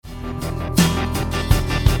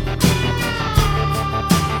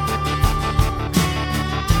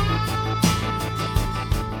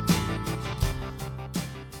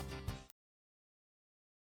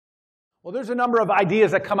Well, there's a number of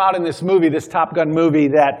ideas that come out in this movie, this Top Gun movie,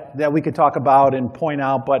 that we could talk about and point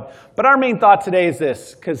out. But our main thought today is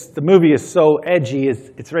this, because the movie is so edgy,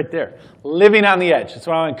 it's right there. Living on the edge. That's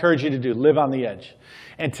what I encourage you to do, live on the edge.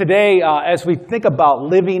 And today, as we think about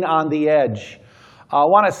living on the edge, I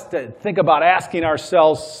want us to think about asking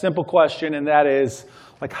ourselves a simple question, and that is,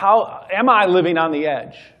 like, how am I living on the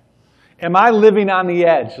edge? Am I living on the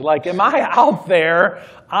edge? Like, am I out there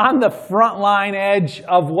on the front line edge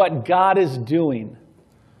of what God is doing?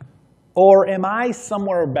 Or am I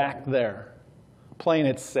somewhere back there playing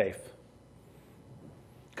it safe?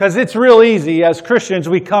 Because it's real easy. As Christians,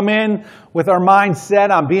 we come in with our mind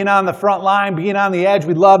set on being on the front line, being on the edge.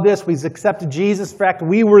 We love this. We've accepted Jesus. In fact,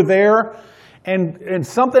 we were there. And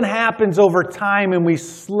something happens over time and we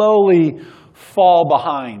slowly fall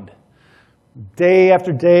behind. Day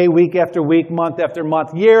after day, week after week, month after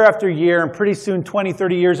month, year after year, and pretty soon 20,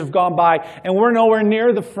 30 years have gone by, and we're nowhere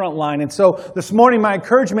near the front line. And so this morning, my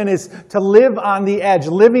encouragement is to live on the edge,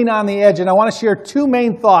 living on the edge. And I want to share two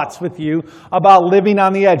main thoughts with you about living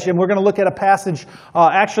on the edge. And we're going to look at a passage,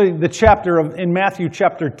 actually the chapter in Matthew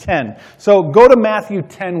chapter 10. So go to Matthew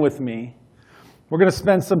 10 with me. We're going to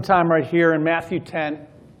spend some time right here in Matthew 10.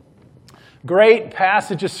 Great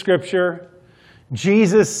passage of Scripture.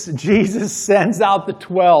 Jesus sends out the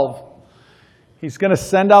 12. He's going to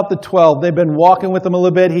send out the 12. They've been walking with him a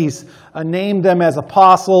little bit. He's named them as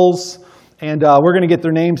apostles, and we're going to get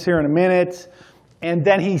their names here in a minute. And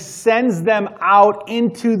then he sends them out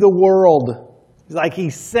into the world. Like he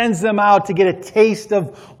sends them out to get a taste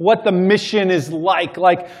of what the mission is like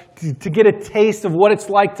to get a taste of what it's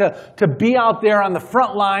like to be out there on the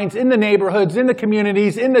front lines, in the neighborhoods, in the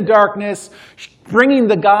communities, in the darkness, bringing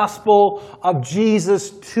the gospel of Jesus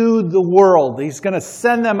to the world. He's going to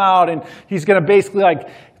send them out, and he's going to basically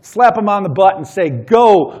slap them on the butt and say,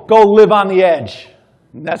 go live on the edge.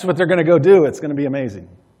 And that's what they're going to go do. It's going to be amazing.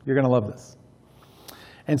 You're going to love this.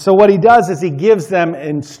 And so what he does is he gives them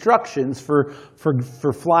instructions for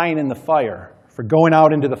flying in the fire, for going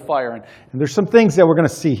out into the fire. And there's some things that we're going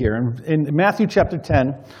to see here. In Matthew chapter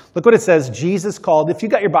 10, look what it says. Jesus called. If you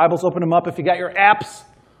got your Bibles, open them up. If you got your apps,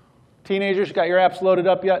 teenagers, got your apps loaded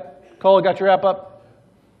up yet? Cole, got your app up?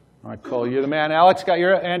 All right, Cole, you're the man. Alex, got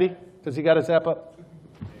your Andy? Does he got his app up?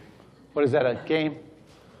 What is that, a game?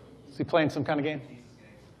 Is he playing some kind of game?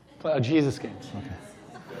 A Jesus game. Okay.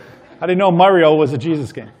 I didn't know Mario was a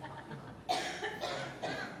Jesus game.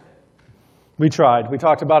 We tried. We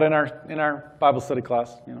talked about it in our Bible study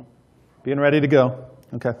class, being ready to go.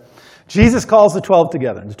 Okay. Jesus calls the 12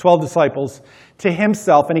 together, the 12 disciples, to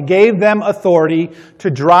himself, and he gave them authority to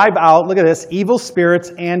drive out, look at this, evil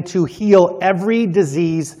spirits and to heal every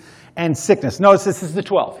disease and sickness. Notice this is the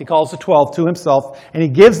 12. He calls the 12 to himself, and he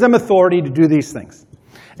gives them authority to do these things.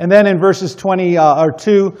 And then in verses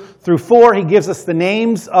 2 through 4, he gives us the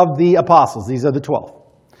names of the apostles. These are the 12.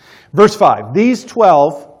 Verse 5, these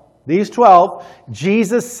 12,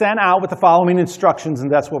 Jesus sent out with the following instructions,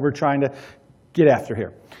 and that's what we're trying to get after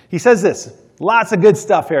here. He says this, lots of good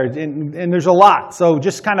stuff here, and there's a lot, so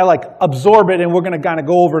just kind of absorb it, and we're going to kind of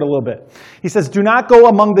go over it a little bit. He says, do not go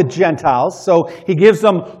among the Gentiles, so he gives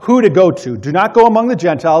them who to go to. Do not go among the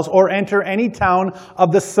Gentiles or enter any town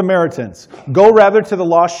of the Samaritans. Go rather to the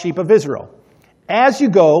lost sheep of Israel. As you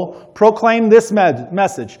go, proclaim this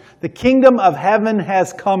message. The kingdom of heaven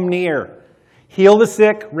has come near. Heal the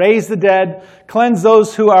sick, raise the dead, cleanse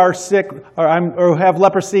those who are sick or have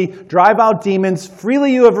leprosy, drive out demons.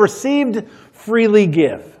 Freely you have received, freely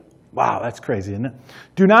give. Wow, that's crazy, isn't it?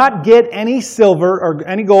 Do not get any silver or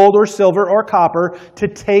any gold or silver or copper to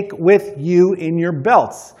take with you in your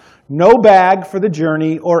belts. No bag for the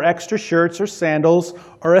journey or extra shirts or sandals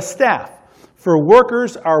or a staff. For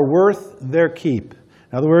workers are worth their keep.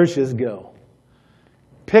 In other words, just go.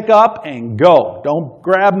 Pick up and go. Don't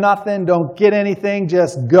grab nothing. Don't get anything.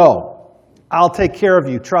 Just go. I'll take care of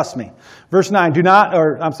you. Trust me. Verse 9,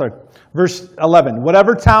 verse 11.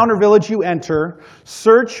 Whatever town or village you enter,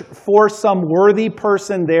 search for some worthy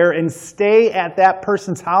person there and stay at that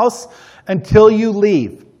person's house until you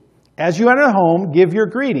leave. As you enter home, give your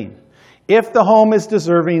greeting. If the home is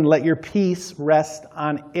deserving, let your peace rest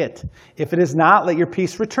on it. If it is not, let your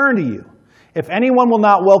peace return to you. If anyone will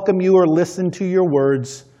not welcome you or listen to your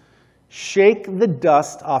words, shake the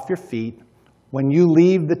dust off your feet when you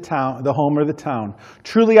leave the home or the town.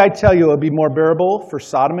 Truly, I tell you, it will be more bearable for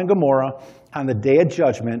Sodom and Gomorrah on the day of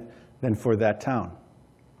judgment than for that town.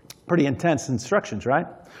 Pretty intense instructions, right?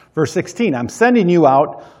 Verse 16, I'm sending you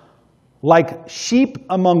out like sheep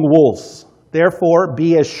among wolves. Therefore,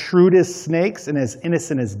 be as shrewd as snakes and as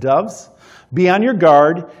innocent as doves. Be on your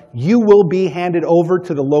guard. You will be handed over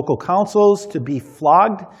to the local councils to be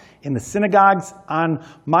flogged in the synagogues. On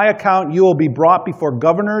my account, you will be brought before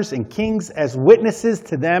governors and kings as witnesses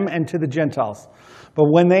to them and to the Gentiles. But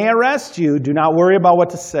when they arrest you, do not worry about what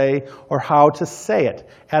to say or how to say it.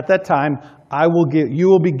 At that time, you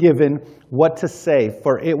will be given what to say,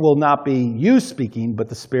 for it will not be you speaking, but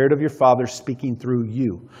the Spirit of your Father speaking through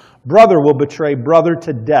you. Brother will betray brother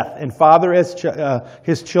to death, and father as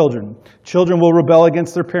his children. Children will rebel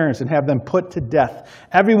against their parents and have them put to death.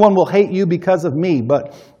 Everyone will hate you because of me,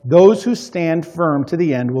 but those who stand firm to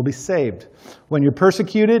the end will be saved. When you're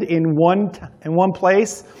persecuted in one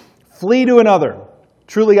place, flee to another.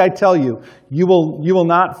 Truly I tell you, you will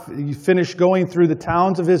not finish going through the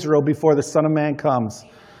towns of Israel before the Son of Man comes.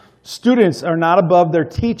 Students are not above their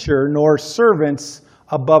teacher, nor servants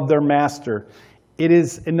above their master. It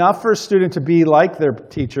is enough for a student to be like their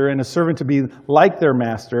teacher and a servant to be like their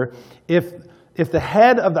master. If the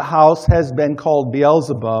head of the house has been called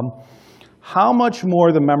Beelzebub, how much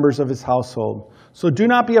more the members of his household? So do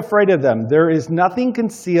not be afraid of them. There is nothing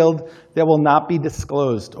concealed that will not be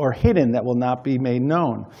disclosed, or hidden that will not be made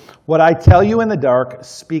known. What I tell you in the dark,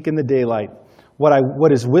 speak in the daylight.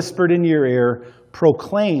 What is whispered in your ear,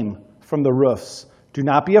 proclaim from the roofs. Do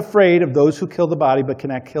not be afraid of those who kill the body but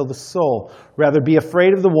cannot kill the soul. Rather, be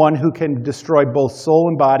afraid of the one who can destroy both soul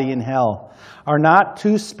and body in hell. Are not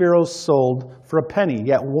 2 sparrows sold for a penny?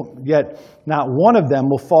 Yet not one of them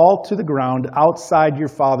will fall to the ground outside your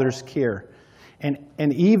Father's care. And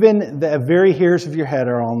even the very hairs of your head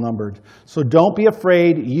are all numbered. So don't be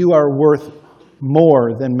afraid, you are worth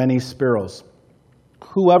more than many sparrows.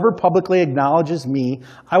 Whoever publicly acknowledges me,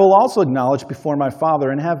 I will also acknowledge before my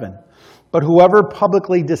Father in heaven. But whoever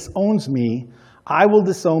publicly disowns me, I will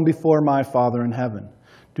disown before my Father in heaven.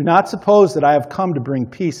 Do not suppose that I have come to bring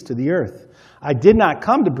peace to the earth. I did not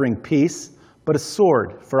come to bring peace, but a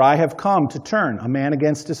sword. For I have come to turn a man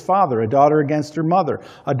against his father, a daughter against her mother,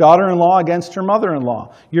 a daughter-in-law against her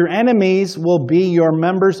mother-in-law. Your enemies will be your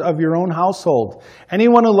members of your own household.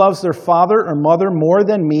 Anyone who loves their father or mother more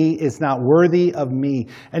than me is not worthy of me.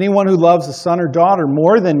 Anyone who loves a son or daughter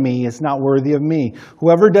more than me is not worthy of me.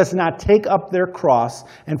 Whoever does not take up their cross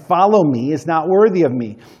and follow me is not worthy of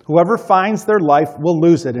me. Whoever finds their life will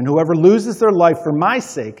lose it, and whoever loses their life for my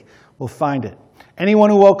sake will find it.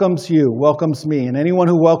 Anyone who welcomes you welcomes me, and anyone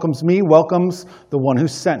who welcomes me welcomes the one who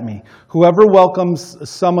sent me. Whoever welcomes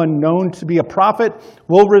someone known to be a prophet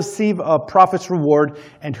will receive a prophet's reward,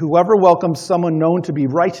 and whoever welcomes someone known to be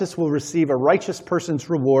righteous will receive a righteous person's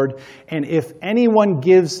reward. And if anyone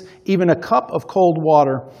gives even a cup of cold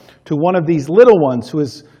water to one of these little ones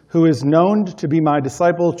who is known to be my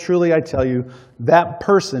disciple, truly I tell you, that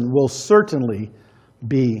person will certainly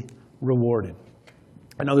be rewarded.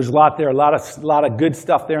 I know there's a lot there, a lot of good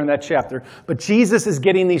stuff there in that chapter. But Jesus is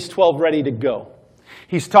getting these 12 ready to go.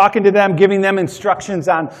 He's talking to them, giving them instructions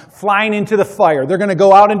on flying into the fire. They're going to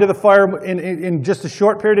go out into the fire in just a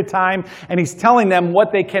short period of time, and he's telling them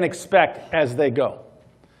what they can expect as they go.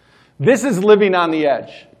 This is living on the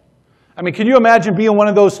edge. I mean, can you imagine being one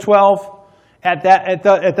of those 12? At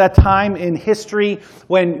that time in history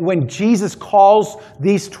when Jesus calls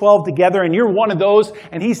these 12 together and you're one of those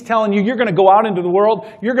and he's telling you you're going to go out into the world,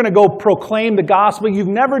 you're going to go proclaim the gospel. You've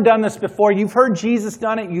never done this before. You've heard Jesus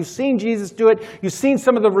done it. You've seen Jesus do it. You've seen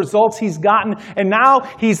some of the results he's gotten. And now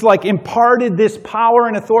he's like imparted this power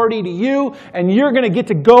and authority to you and you're going to get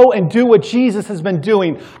to go and do what Jesus has been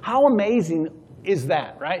doing. How amazing is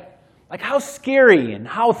that, right? Like how scary and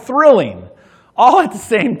how thrilling all at the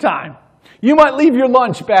same time. You might leave your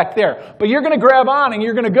lunch back there, but you're going to grab on and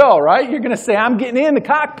you're going to go, right? You're going to say, I'm getting in the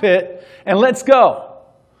cockpit and let's go.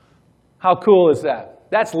 How cool is that?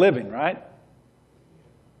 That's living, right?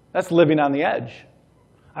 That's living on the edge.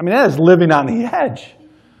 I mean, that is living on the edge.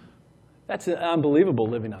 That's unbelievable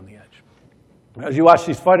living on the edge. As you watch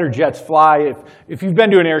these fighter jets fly, if you've been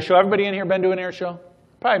to an air show, everybody in here been to an air show?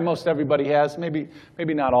 Probably most everybody has, maybe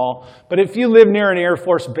not all. But if you live near an Air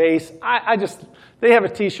Force base, they have a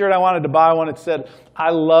t-shirt, I wanted to buy one, it said,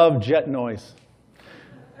 I love jet noise.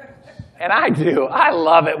 And I do, I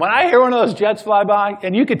love it. When I hear one of those jets fly by,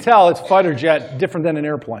 and you could tell it's fighter jet different than an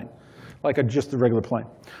airplane, like just a regular plane.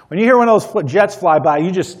 When you hear one of those jets fly by,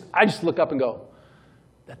 I just look up and go,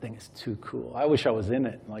 that thing is too cool. I wish I was in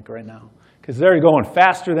it, like right now. Because they're going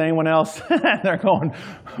faster than anyone else. They're going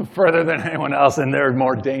further than anyone else, and they're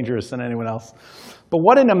more dangerous than anyone else. But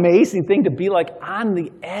what an amazing thing to be like on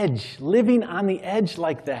the edge, living on the edge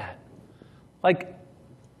like that. Like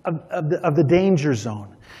of the danger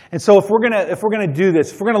zone. And so if we're gonna do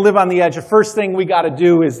this, if we're gonna live on the edge, the first thing we got to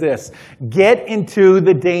do is this: get into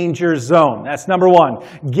the danger zone. That's number one.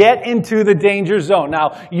 Get into the danger zone.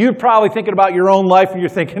 Now, you're probably thinking about your own life, and you're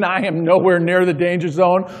thinking, I am nowhere near the danger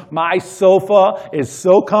zone. My sofa is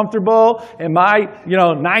so comfortable, and my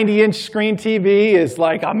 90-inch screen TV is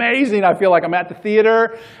like amazing. I feel like I'm at the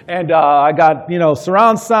theater, and I got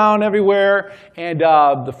surround sound everywhere, and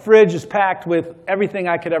the fridge is packed with everything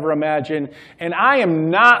I could ever imagine, and I am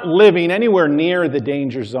not living anywhere near the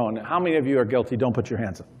danger zone. How many of you are guilty? Don't put your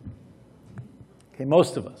hands up. Okay,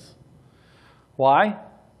 most of us. Why?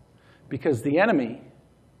 Because the enemy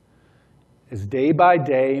is day by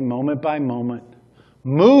day, moment by moment,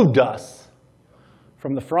 moved us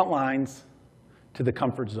from the front lines to the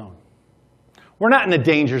comfort zone. We're not in the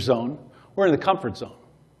danger zone. We're in the comfort zone.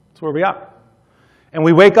 That's where we are. And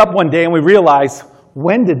we wake up one day and we realize,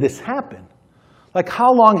 when did this happen? Like,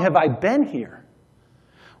 how long have I been here?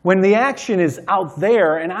 When the action is out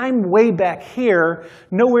there and I'm way back here,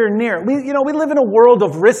 nowhere near. We live in a world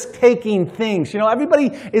of risk-taking things. Everybody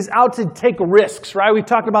is out to take risks, right? We've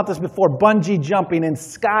talked about this before: bungee jumping and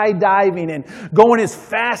skydiving and going as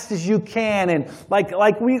fast as you can. And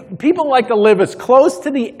people like to live as close to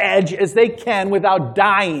the edge as they can without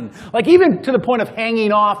dying. Like, even to the point of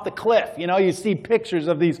hanging off the cliff. You see pictures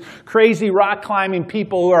of these crazy rock climbing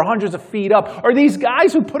people who are hundreds of feet up, or these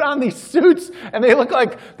guys who put on these suits and they look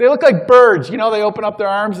like birds. They open up their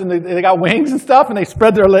arms and they got wings and stuff, and they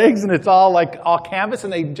spread their legs, and it's all canvas,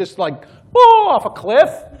 and they just off a cliff,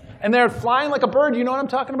 and they're flying like a bird. You know what I'm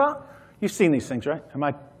talking about? You've seen these things, right? Am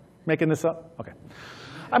I making this up? Okay.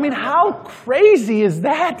 I mean, how crazy is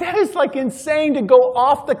that? That is insane to go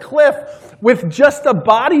off the cliff with just a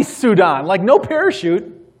bodysuit on, no parachute.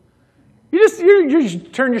 You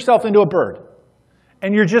just turn yourself into a bird,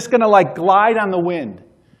 and you're just going to glide on the wind.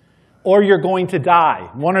 Or you're going to die.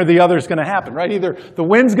 One or the other is going to happen, right? Either the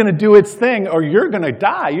wind's going to do its thing, or you're going to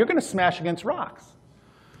die. You're going to smash against rocks.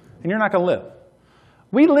 And you're not going to live.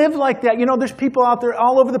 We live like that. There's people out there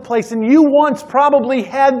all over the place, and you once probably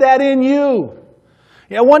had that in you.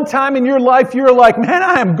 One time in your life, you were like, man,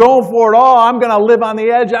 I am going for it all. I'm going to live on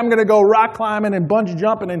the edge. I'm going to go rock climbing and bungee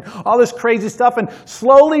jumping and all this crazy stuff. And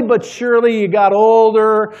slowly but surely, you got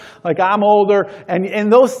older, like I'm older,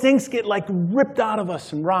 and those things get ripped out of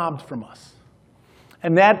us and robbed from us.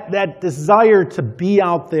 And that desire to be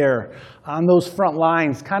out there on those front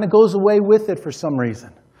lines kind of goes away with it for some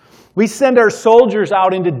reason. We send our soldiers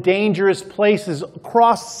out into dangerous places,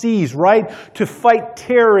 across seas, right, to fight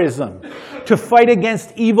terrorism, to fight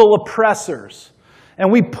against evil oppressors. And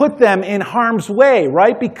we put them in harm's way,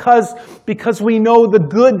 right, because we know the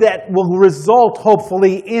good that will result,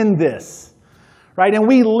 hopefully, in this. Right? And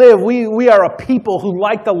we are a people who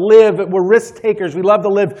like to live, we're risk takers, we love to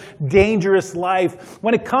live dangerous life.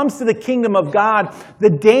 When it comes to the kingdom of God, the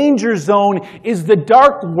danger zone is the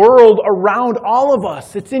dark world around all of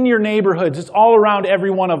us. It's in your neighborhoods, it's all around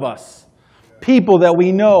every one of us. People that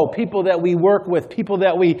we know, people that we work with, people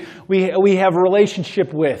that we have a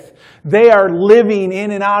relationship with. They are living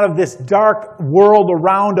in and out of this dark world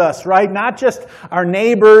around us, right? Not just our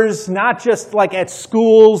neighbors, not just at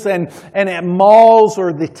schools and at malls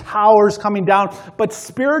or the towers coming down, but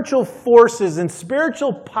spiritual forces and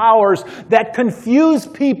spiritual powers that confuse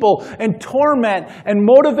people and torment and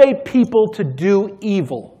motivate people to do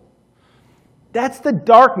evil. That's the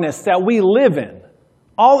darkness that we live in.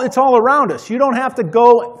 It's all around us. You don't have to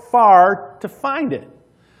go far to find it.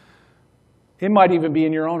 It might even be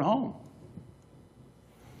in your own home.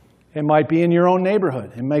 It might be in your own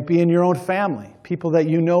neighborhood. It might be in your own family. People that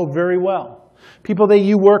you know very well. People that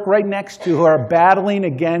you work right next to who are battling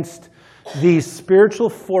against these spiritual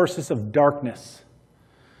forces of darkness.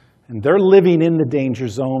 And they're living in the danger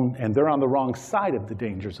zone, and they're on the wrong side of the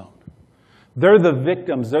danger zone. They're the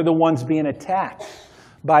victims. They're the ones being attacked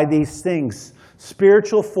by these things.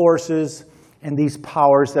 Spiritual forces and these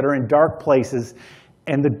powers that are in dark places.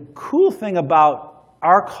 And the cool thing about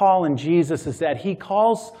our call in Jesus is that He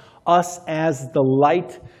calls us as the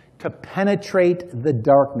light to penetrate the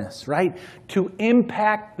darkness, right? To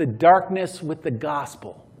impact the darkness with the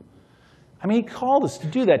gospel. I mean, He called us to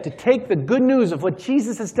do that, to take the good news of what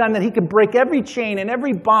Jesus has done, that He can break every chain and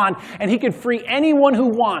every bond, and He can free anyone who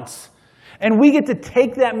wants. And we get to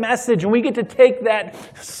take that message, and we get to take that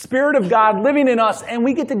Spirit of God living in us, and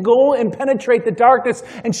we get to go and penetrate the darkness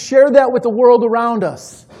and share that with the world around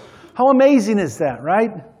us. How amazing is that, right?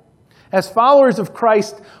 As followers of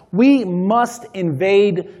Christ, we must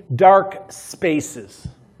invade dark spaces.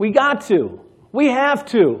 We got to. We have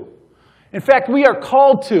to. In fact, we are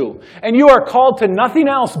called to. And you are called to nothing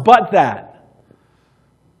else but that.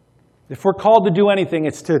 If we're called to do anything,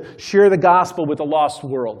 it's to share the gospel with a lost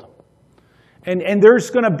world. And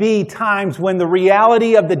there's going to be times when the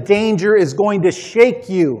reality of the danger is going to shake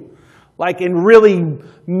you, and really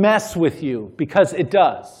mess with you, because it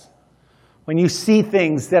does. When you see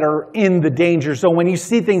things that are in the danger zone, when you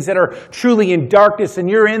see things that are truly in darkness and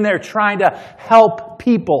you're in there trying to help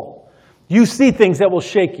people, you see things that will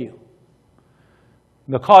shake you.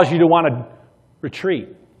 They'll cause you to want to retreat.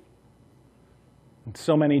 And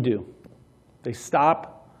so many do. They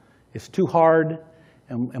stop, it's too hard,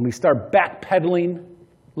 and we start backpedaling,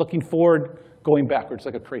 looking forward, going backwards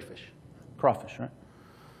like a crawfish, right?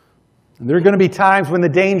 And there are going to be times when the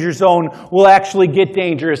danger zone will actually get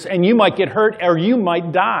dangerous, and you might get hurt or you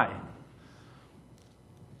might die.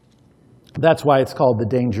 That's why it's called the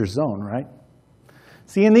danger zone, right?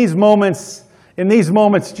 See, in these moments,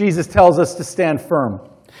 Jesus tells us to stand firm.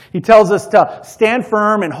 He tells us to stand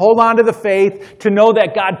firm and hold on to the faith, to know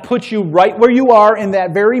that God puts you right where you are in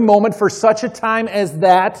that very moment for such a time as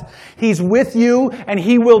that. He's with you and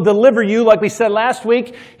He will deliver you. Like we said last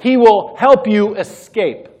week, He will help you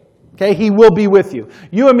escape. Okay, He will be with you.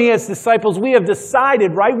 You and me as disciples, we have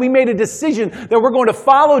decided, right? We made a decision that we're going to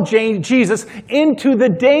follow Jesus into the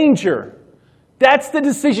danger. That's the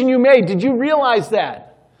decision you made. Did you realize that?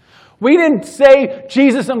 We didn't say,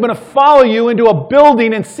 Jesus, I'm going to follow you into a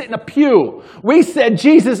building and sit in a pew. We said,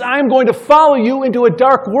 Jesus, I'm going to follow you into a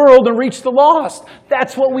dark world and reach the lost.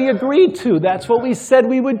 That's what we agreed to. That's what we said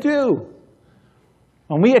we would do.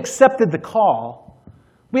 When we accepted the call,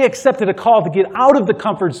 we accepted a call to get out of the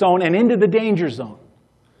comfort zone and into the danger zone.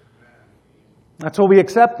 That's what we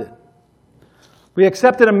accepted. We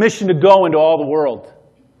accepted a mission to go into all the world.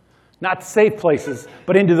 Not safe places,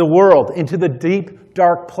 but into the world, into the deep,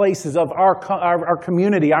 dark places of our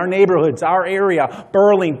community, our neighborhoods, our area,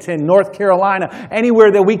 Burlington, North Carolina,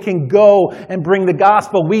 anywhere that we can go and bring the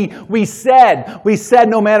gospel. We said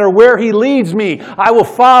no matter where He leads me, I will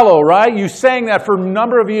follow, right? You sang that for a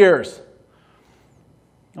number of years.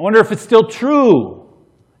 I wonder if it's still true.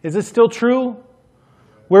 Is it still true?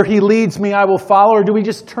 Where He leads me, I will follow, or do we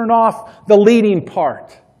just turn off the leading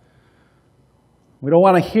part? We don't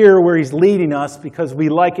want to hear where He's leading us because we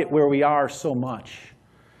like it where we are so much.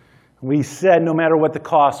 We said no matter what the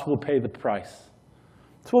cost, we'll pay the price.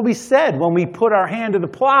 That's what we said when we put our hand to the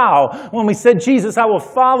plow, when we said, Jesus, I will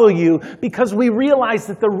follow you, because we realized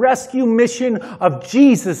that the rescue mission of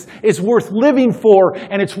Jesus is worth living for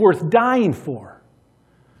and it's worth dying for.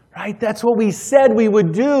 Right? That's what we said we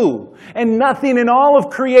would do. And nothing in all of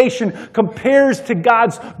creation compares to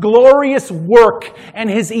God's glorious work and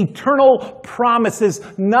His eternal promises.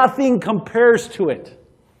 Nothing compares to it.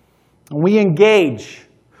 And we engage.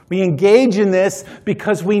 We engage in this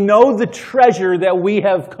because we know the treasure that we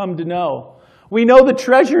have come to know. We know the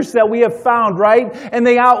treasures that we have found, right? And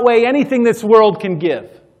they outweigh anything this world can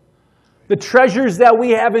give. The treasures that we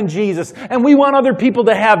have in Jesus. And we want other people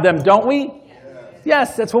to have them, don't we?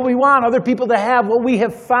 Yes, that's what we want, other people to have what we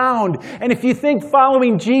have found. And if you think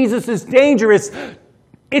following Jesus is dangerous,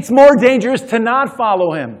 it's more dangerous to not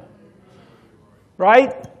follow Him.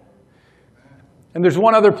 Right? And there's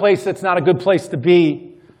one other place that's not a good place to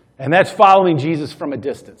be, and that's following Jesus from a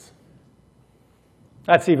distance.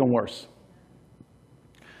 That's even worse.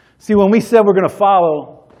 See, when we said we're going to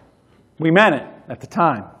follow, we meant it at the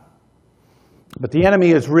time. But the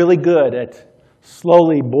enemy is really good at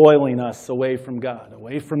slowly boiling us away from God,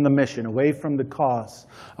 away from the mission, away from the cause,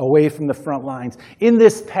 away from the front lines. In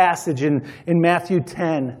this passage in Matthew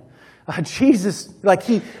 10, Jesus,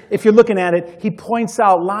 if you're looking at it, He points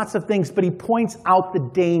out lots of things, but He points out the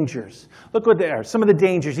dangers. Look what there are. Some of the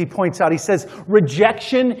dangers He points out. He says,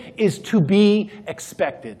 rejection is to be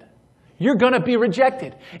expected. You're going to be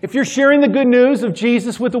rejected. If you're sharing the good news of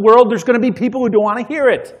Jesus with the world, there's going to be people who don't want to hear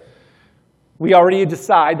it. We already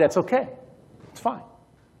decide that's okay. It's fine.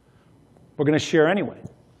 We're going to share anyway.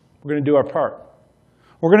 We're going to do our part.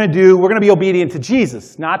 We're going to be obedient to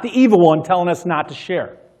Jesus, not the evil one telling us not to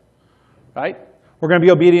share. Right? We're going to be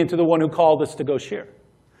obedient to the one who called us to go share.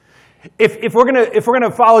 If we're going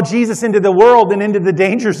to follow Jesus into the world and into the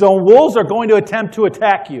danger zone, wolves are going to attempt to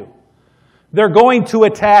attack you. They're going to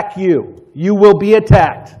attack you. You will be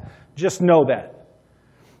attacked. Just know that.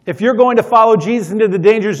 If you're going to follow Jesus into the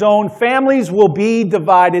danger zone, families will be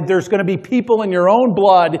divided. There's going to be people in your own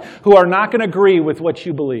blood who are not going to agree with what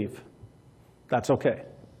you believe. That's okay.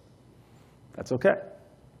 That's okay.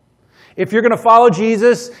 If you're going to follow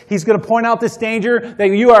Jesus, He's going to point out this danger that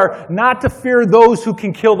you are not to fear those who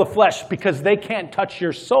can kill the flesh because they can't touch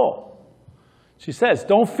your soul. She says,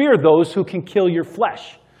 don't fear those who can kill your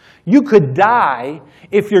flesh. You could die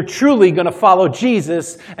if you're truly going to follow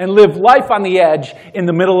Jesus and live life on the edge in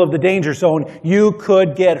the middle of the danger zone. You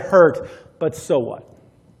could get hurt, but so what?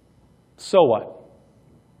 So what?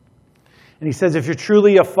 And he says, if you're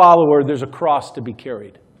truly a follower, there's a cross to be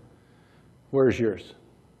carried. Where's yours?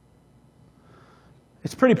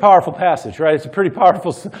 It's a pretty powerful passage, right? It's a pretty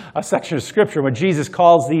powerful section of Scripture when Jesus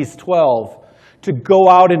calls these 12 to go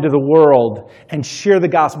out into the world and share the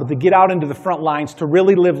gospel, to get out into the front lines, to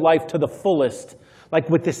really live life to the fullest, like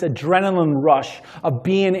with this adrenaline rush of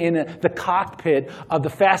being in the cockpit of the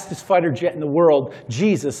fastest fighter jet in the world,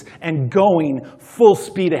 Jesus, and going full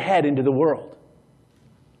speed ahead into the world.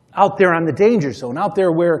 Out there on the danger zone, out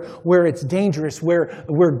there where it's dangerous, where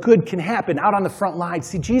good can happen, out on the front lines.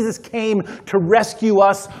 See, Jesus came to rescue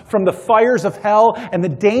us from the fires of hell and the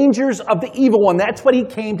dangers of the evil one. That's what he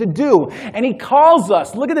came to do. And he calls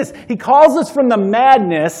us, look at this, he calls us from the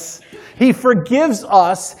madness. He forgives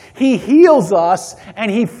us, he heals us,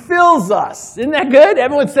 and he fills us. Isn't that good?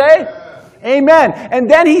 Everyone say? Amen.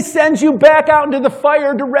 And then he sends you back out into the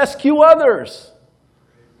fire to rescue others.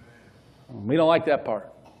 We don't like that part.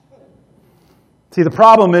 See, the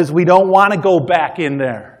problem is we don't want to go back in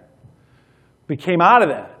there. We came out of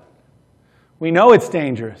that. We know it's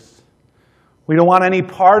dangerous. We don't want any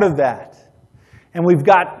part of that. And we've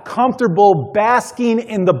got comfortable basking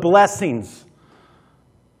in the blessings.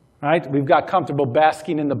 Right? We've got comfortable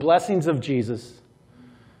basking in the blessings of Jesus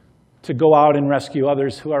to go out and rescue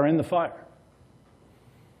others who are in the fire.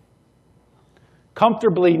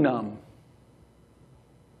 Comfortably numb.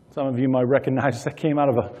 Some of you might recognize that came out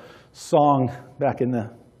of a song back in the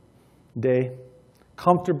day.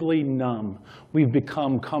 Comfortably numb. We've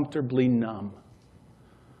become comfortably numb.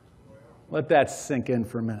 Let that sink in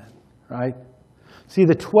for a minute, right? See,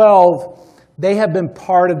 the 12, they have been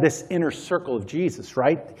part of this inner circle of Jesus,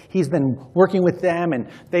 right? He's been working with them, and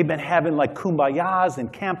they've been having like kumbayas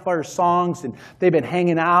and campfire songs, and they've been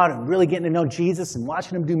hanging out and really getting to know Jesus and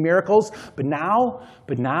watching him do miracles. But now,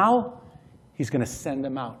 he's going to send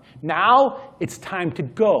them out. Now it's time to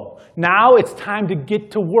go. Now it's time to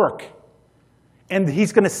get to work. And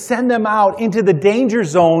he's going to send them out into the danger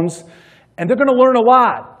zones, and they're going to learn a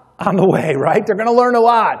lot on the way, right? They're going to learn a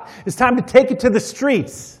lot. It's time to take it to the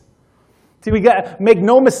streets. See, we got to make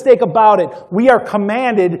no mistake about it. We are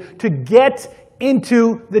commanded to get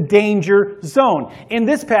into the danger zone. In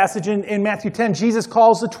this passage in Matthew 10, Jesus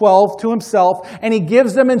calls the 12 to himself, and he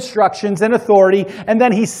gives them instructions and authority, and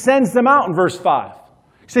then he sends them out in verse 5.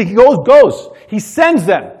 So he goes. He sends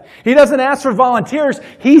them. He doesn't ask for volunteers.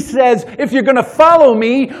 He says, if you're going to follow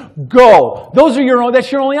me, go.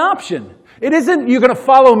 That's your only option. It isn't you're going to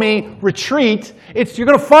follow me, retreat. It's you're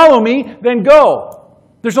going to follow me, then go.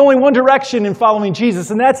 There's only one direction in following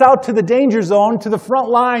Jesus, and that's out to the danger zone, to the front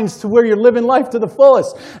lines, to where you're living life to the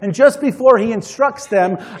fullest. And just before he instructs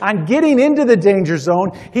them on getting into the danger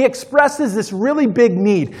zone, he expresses this really big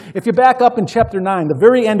need. If you back up in chapter 9, the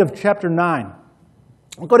very end of chapter 9,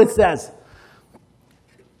 look what it says.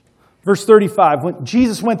 Verse 35, when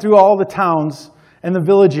Jesus went through all the towns and the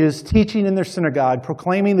villages, teaching in their synagogue,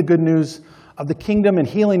 proclaiming the good news of the kingdom and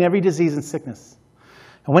healing every disease and sickness.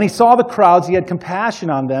 And when he saw the crowds, he had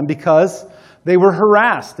compassion on them because they were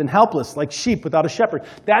harassed and helpless like sheep without a shepherd.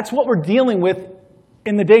 That's what we're dealing with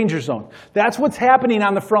in the danger zone. That's what's happening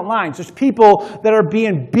on the front lines. There's people that are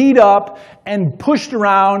being beat up and pushed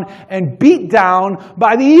around and beat down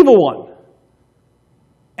by the evil one.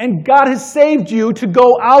 And God has saved you to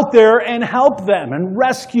go out there and help them and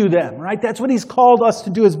rescue them, right? That's what he's called us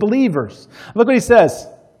to do as believers. Look what he says.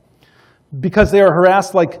 Because they are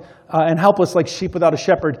harassed and helpless like sheep without a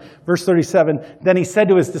shepherd. Verse 37, then he said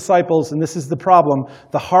to his disciples, and this is the problem,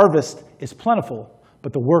 the harvest is plentiful,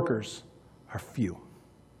 but the workers are few.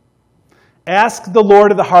 Ask the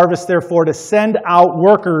Lord of the harvest, therefore, to send out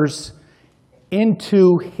workers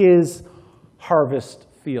into his harvest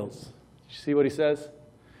fields. You see what he says?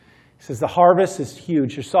 He says the harvest is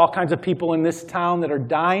huge. There's all kinds of people in this town that are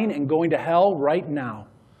dying and going to hell right now.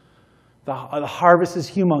 The harvest is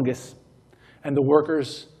humongous. And the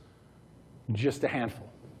workers, just a handful.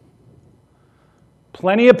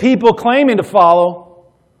 Plenty of people claiming to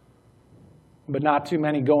follow, but not too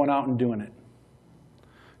many going out and doing it.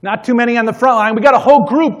 Not too many on the front line. We got a whole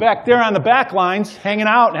group back there on the back lines, hanging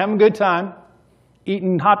out and having a good time,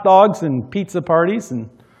 eating hot dogs and pizza parties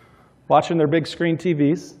and watching their big screen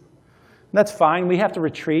TVs. And that's fine. We have to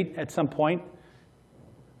retreat at some point.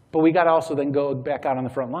 But we got to also then go back out on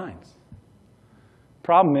the front lines.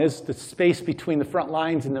 Problem is, the space between the front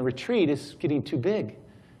lines and the retreat is getting too big.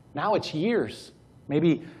 Now it's years,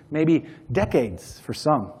 maybe decades for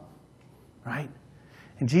some, right?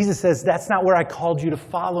 And Jesus says, that's not where I called you to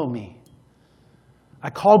follow me. I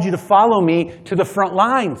called you to follow me to the front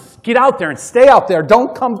lines. Get out there and stay out there.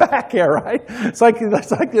 Don't come back here, right? It's like your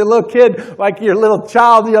little kid, like your little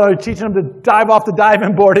child, you're teaching him to dive off the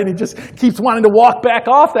diving board, and he just keeps wanting to walk back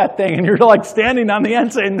off that thing. And you're like standing on the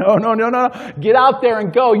end saying, no. Get out there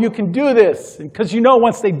and go. You can do this. Because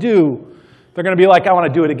once they do, they're going to be like, I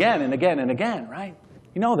want to do it again and again and again, right?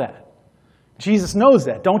 You know that. Jesus knows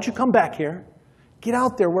that. Don't you come back here. Get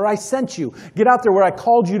out there where I sent you. Get out there where I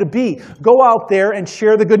called you to be. Go out there and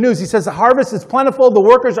share the good news. He says the harvest is plentiful, the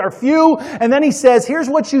workers are few. And then he says, here's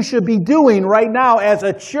what you should be doing right now as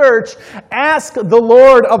a church. Ask the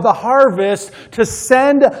Lord of the harvest to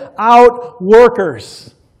send out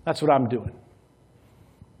workers. That's what I'm doing.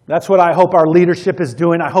 That's what I hope our leadership is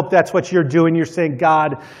doing. I hope that's what you're doing. You're saying,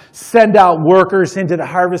 God, send out workers into the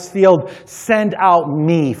harvest field. Send out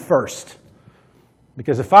me first.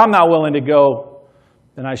 Because if I'm not willing to go,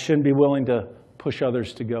 then I shouldn't be willing to push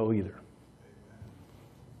others to go either.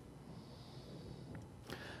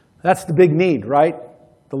 That's the big need, right?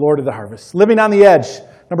 The Lord of the harvest. Living on the edge.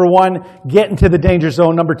 Number one, get into the danger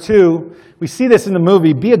zone. Number two, we see this in the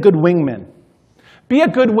movie, be a good wingman. Be a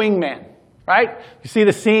good wingman, right? You see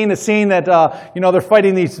the scene that, they're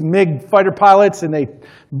fighting these MiG fighter pilots, and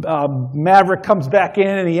Maverick comes back in,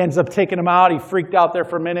 and he ends up taking them out. He freaked out there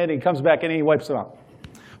for a minute, and he comes back in, and he wipes them out.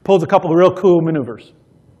 Pulls a couple of real cool maneuvers.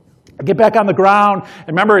 I get back on the ground, and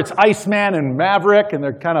remember, it's Iceman and Maverick, and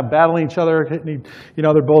they're kind of battling each other.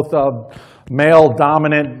 They're both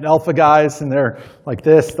male-dominant alpha guys, and they're like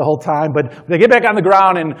this the whole time. But they get back on the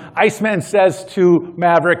ground, and Iceman says to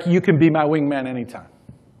Maverick, you can be my wingman anytime.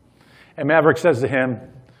 And Maverick says to him,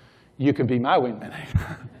 you can be my wingman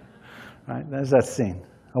anytime. Right? There's that scene.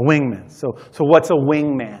 A wingman. So what's a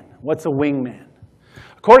wingman? What's a wingman?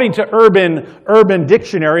 According to Urban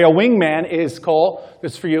Dictionary, a wingman is, Cole,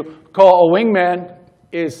 this is for you, Cole, a wingman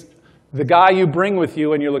is the guy you bring with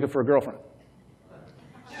you when you're looking for a girlfriend.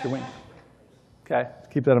 Your wing. Okay,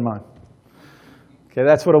 keep that in mind. Okay,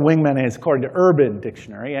 that's what a wingman is according to Urban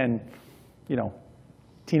Dictionary and,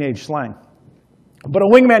 teenage slang. But a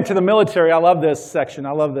wingman to the military, I love this section,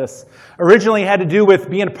 I love this, originally had to do with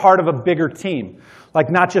being a part of a bigger team. Like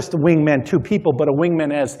not just a wingman, two people, but a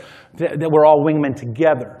wingman as that we're all wingmen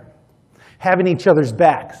together. Having each other's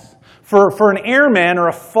backs. For an airman or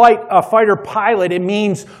a fighter pilot, it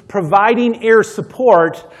means providing air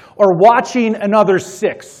support or watching another's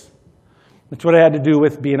six. That's what it had to do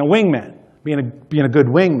with being a wingman, being a good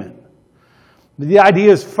wingman. The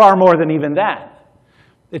idea is far more than even that.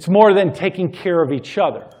 It's more than taking care of each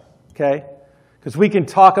other, okay? Because we can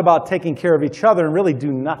talk about taking care of each other and really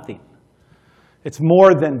do nothing. It's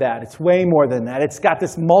more than that. It's way more than that. It's got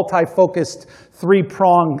this multi-focused,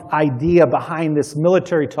 three-pronged idea behind this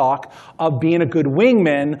military talk of being a good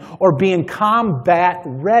wingman or being combat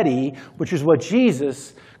ready, which is what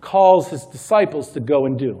Jesus calls his disciples to go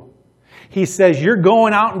and do. He says, you're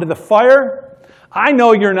going out into the fire. I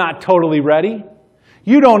know you're not totally ready.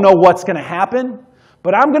 You don't know what's going to happen,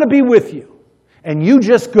 but I'm going to be with you. And you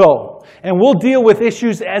just go. And we'll deal with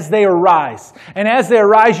issues as they arise. And as they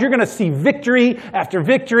arise, you're going to see victory after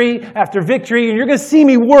victory after victory. And you're going to see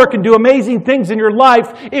me work and do amazing things in your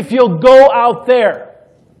life if you'll go out there.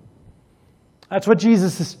 That's what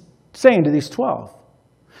Jesus is saying to these 12.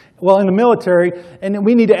 Well, in the military, and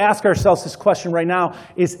we need to ask ourselves this question right now,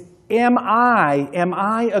 is am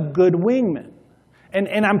I a good wingman?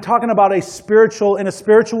 And I'm talking about in a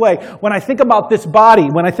spiritual way. When I think about this body,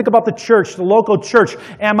 when I think about the church, the local church,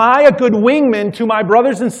 am I a good wingman to my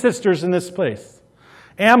brothers and sisters in this place?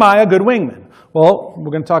 Am I a good wingman? Well, we're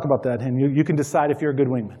going to talk about that, and you can decide if you're a good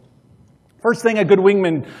wingman. First thing a good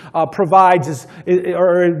wingman provides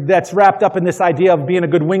or that's wrapped up in this idea of being a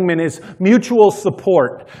good wingman is mutual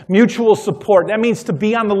support. Mutual support. That means to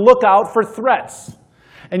be on the lookout for threats.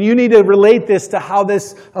 And you need to relate this to how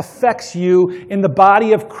this affects you in the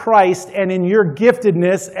body of Christ and in your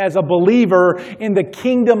giftedness as a believer in the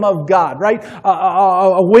kingdom of God, right?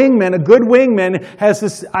 A wingman, a good wingman, has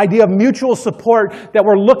this idea of mutual support, that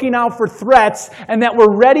we're looking out for threats and that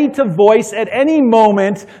we're ready to voice at any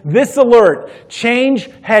moment this alert. Change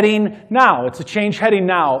heading now. It's a change heading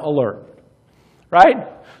now alert, right?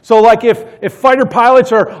 So like if fighter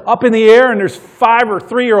pilots are up in the air and there's 5 or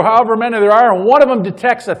 3 or however many there are, and one of them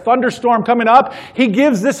detects a thunderstorm coming up, he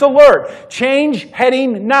gives this alert, change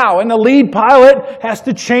heading now. And the lead pilot has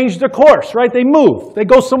to change their course, right? They move, they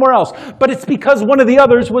go somewhere else. But it's because one of the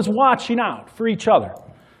others was watching out for each other.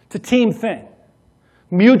 It's a team thing.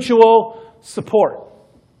 Mutual support.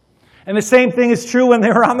 And the same thing is true when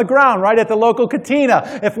they're on the ground, right, at the local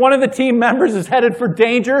cantina. If one of the team members is headed for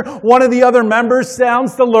danger, one of the other members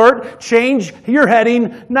sounds the alert, change your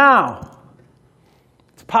heading now.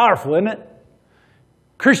 It's powerful, isn't it?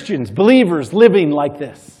 Christians, believers living like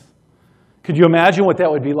this. Could you imagine what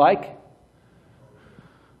that would be like?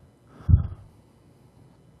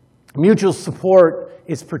 Mutual support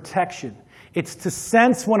is protection. It's to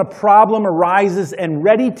sense when a problem arises and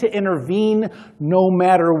ready to intervene no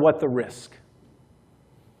matter what the risk.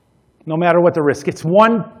 No matter what the risk. It's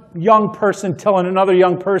one young person telling another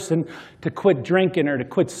young person to quit drinking or to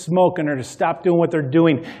quit smoking or to stop doing what they're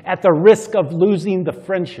doing at the risk of losing the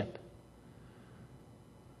friendship.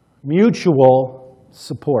 Mutual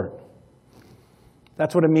support.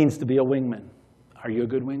 That's what it means to be a wingman. Are you a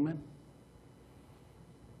good wingman?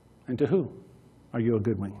 And to who are you a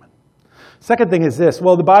good wingman? Second thing is this.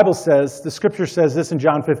 Well, the Bible says, the Scripture says this in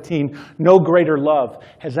John 15, no greater love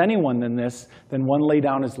has anyone than this, than one lay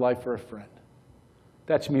down his life for a friend.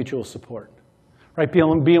 That's mutual support, right?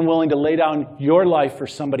 Being willing to lay down your life for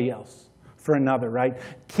somebody else, for another, right?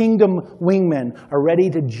 Kingdom wingmen are ready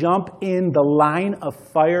to jump in the line of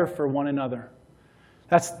fire for one another.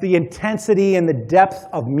 That's the intensity and the depth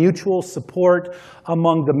of mutual support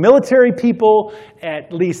among the military people.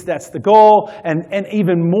 At least that's the goal. And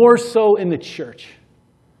even more so in the church.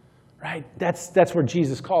 Right? That's where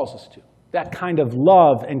Jesus calls us to. That kind of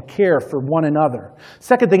love and care for one another.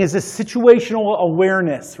 Second thing is this situational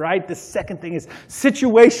awareness, right? The second thing is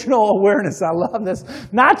situational awareness. I love this.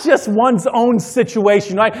 Not just one's own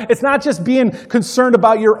situation, right? It's not just being concerned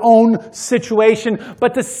about your own situation,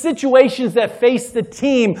 but the situations that face the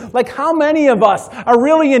team. Like how many of us are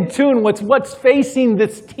really in tune with what's facing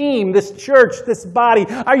this team, this church, this body?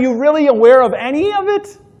 Are you really aware of any of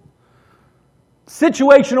it?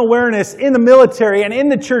 Situational awareness in the military and in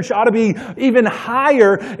the church ought to be even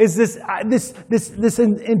higher. Is this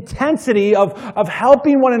intensity of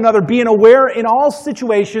helping one another, being aware in all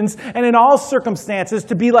situations and in all circumstances,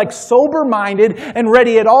 to be like sober-minded and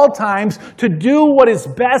ready at all times to do what is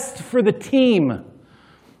best for the team.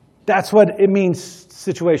 That's what it means,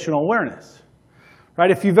 situational awareness.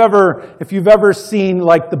 Right? If you've ever seen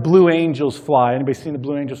like the Blue Angels fly, anybody seen the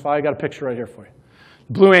Blue Angels fly? I got a picture right here for you.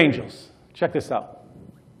 Blue Angels. Check this out.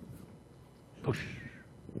 Push.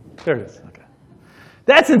 There it is. Okay.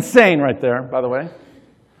 That's insane right there, by the way.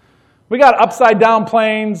 We got upside down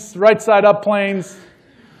planes, right side up planes,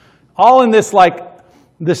 all in this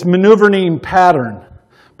this maneuvering pattern.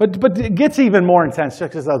 But it gets even more intense.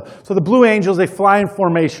 Check this out. So the Blue Angels, they fly in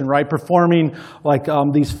formation, right, performing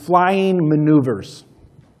these flying maneuvers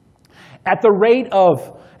at the rate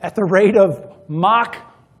of Mach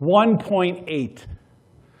 1.8.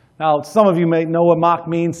 Now, some of you may know what Mach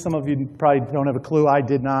means. Some of you probably don't have a clue. I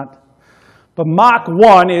did not. But Mach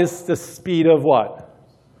 1 is the speed of what?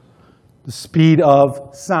 The speed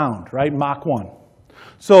of sound, right? Mach 1.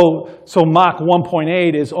 So Mach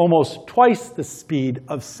 1.8 is almost twice the speed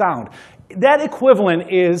of sound. That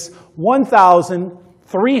equivalent is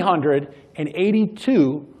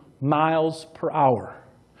 1,382 miles per hour.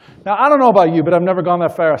 Now, I don't know about you, but I've never gone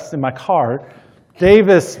that fast in my car.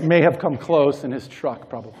 Davis may have come close in his truck,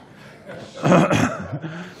 probably.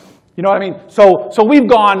 You know what I mean? So we've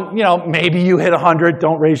gone, maybe you hit 100.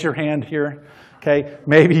 Don't raise your hand here. Okay?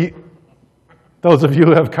 Maybe those of you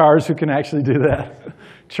who have cars who can actually do that.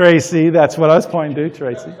 Tracy, that's what I was pointing to,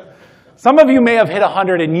 Tracy. Some of you may have hit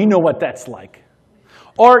 100 and you know what that's like.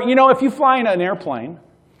 Or, if you fly in an airplane,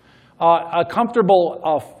 a comfortable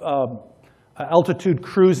altitude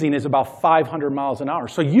cruising is about 500 miles an hour.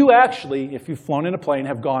 So you actually, if you've flown in a plane,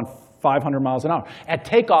 have gone 500 miles an hour. At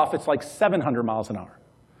takeoff, it's like 700 miles an hour.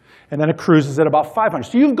 And then it cruises at about 500.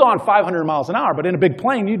 So you've gone 500 miles an hour, but in a big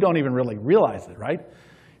plane, you don't even really realize it, right?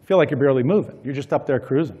 You feel like you're barely moving. You're just up there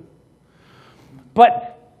cruising.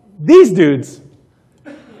 But these dudes,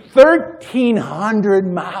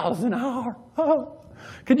 1,300 miles an hour. Oh,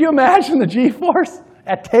 could you imagine the G-force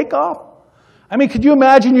at takeoff? I mean, could you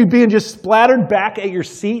imagine you being just splattered back at your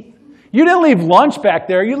seat? You didn't leave lunch back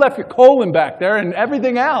there. You left your colon back there and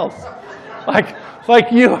everything else.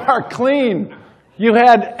 Like you are clean. You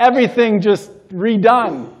had everything just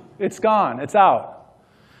redone. It's gone. It's out.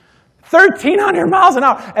 1,300 miles an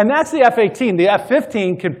hour. And that's the F-18. The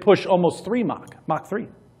F-15 can push almost 3 Mach 3.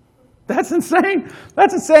 That's insane.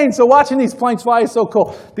 That's insane. So watching these planes fly is so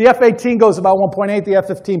cool. The F-18 goes about 1.8. The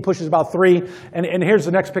F-15 pushes about 3. And here's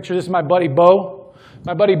the next picture. This is my buddy Bo.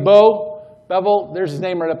 My buddy Bo Bevel. There's his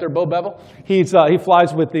name right up there, Bo Bevel. He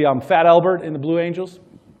flies with the Fat Albert in the Blue Angels.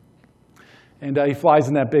 And he flies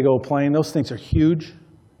in that big old plane. Those things are huge.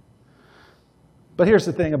 But here's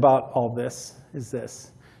the thing about all this, is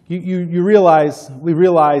this. we realize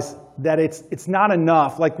that it's not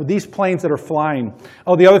enough. Like with these planes that are flying.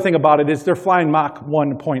 Oh, the other thing about it is they're flying Mach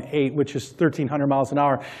 1.8, which is 1,300 miles an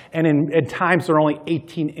hour. And at times they're only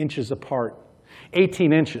 18 inches apart.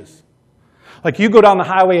 18 inches. Like you go down the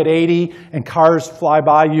highway at 80 and cars fly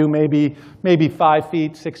by you maybe 5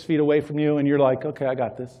 feet, 6 feet away from you. And you're like, okay, I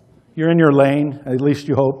got this. You're in your lane, at least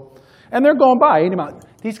you hope. And they're going by 80 miles.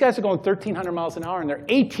 These guys are going 1,300 miles an hour and they're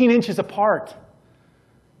 18 inches apart.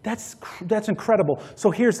 That's incredible. So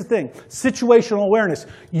here's the thing. Situational awareness.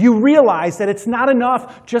 You realize that it's not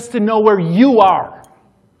enough just to know where you are.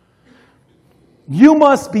 You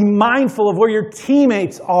must be mindful of where your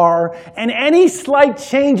teammates are and any slight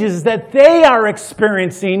changes that they are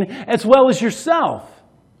experiencing as well as yourself.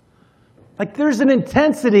 Like there's an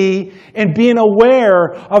intensity in being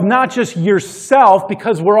aware of not just yourself,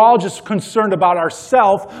 because we're all just concerned about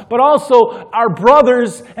ourselves, but also our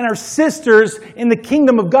brothers and our sisters in the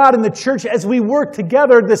kingdom of God in the church as we work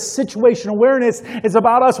together. This situational awareness is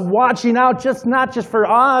about us watching out, not just for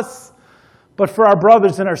us, but for our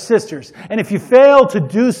brothers and our sisters. And if you fail to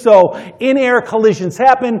do so, in-air collisions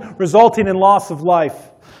happen, resulting in loss of life.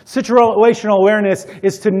 Situational awareness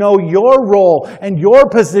is to know your role and your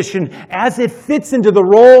position as it fits into the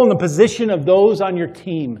role and the position of those on your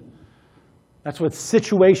team. That's what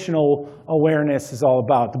situational awareness is all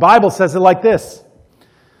about. The Bible says it like this.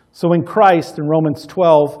 So in Christ, in Romans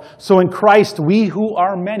 12, so in Christ we who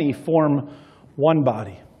are many form one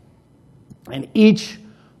body. And each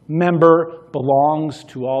member belongs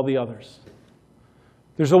to all the others.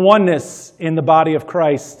 There's a oneness in the body of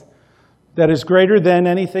Christ that is greater than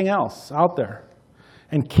anything else out there.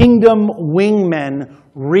 And kingdom wingmen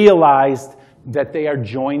realized that they are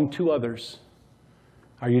joined to others.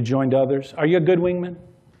 Are you joined to others? Are you a good wingman?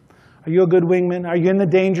 Are you a good wingman? Are you in the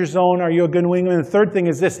danger zone? Are you a good wingman? And the third thing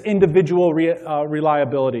is this, individual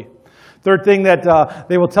reliability. Third thing that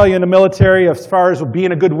they will tell you in the military as far as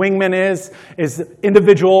being a good wingman is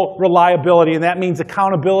individual reliability. And that means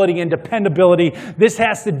accountability and dependability. This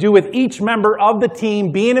has to do with each member of the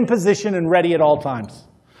team being in position and ready at all times.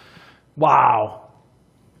 Wow.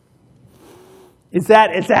 Is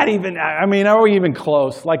that even, I mean, are we even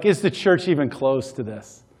close? Like, is the church even close to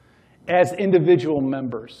this? As individual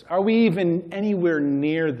members, are we even anywhere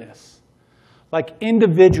near this? Like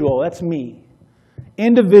individual, that's me.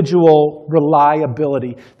 Individual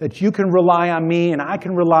reliability, that you can rely on me and I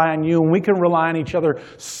can rely on you and we can rely on each other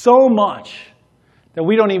so much that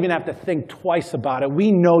we don't even have to think twice about it.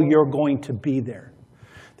 We know you're going to be there.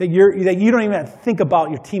 That you don't even have to think about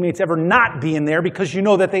your teammates ever not being there because you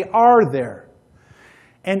know that they are there.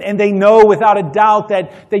 And they know without a doubt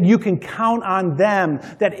that you can count on them,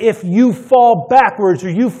 that if you fall backwards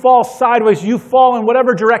or you fall sideways, you fall in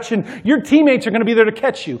whatever direction, your teammates are going to be there to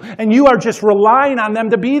catch you. And you are just relying on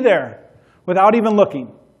them to be there without even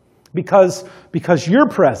looking. Because you're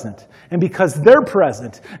present, and because they're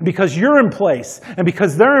present, and because you're in place, and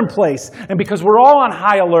because they're in place, and because we're all on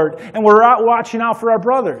high alert, and we're out watching out for our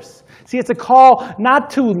brothers. See, it's a call not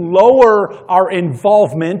to lower our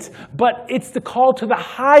involvement, but it's the call to the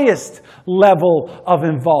highest level of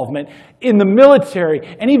involvement in the military,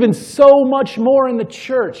 and even so much more in the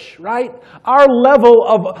church, right? Our level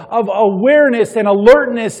of awareness and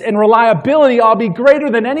alertness and reliability ought to be greater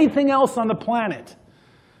than anything else on the planet.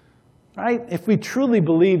 Right? If we truly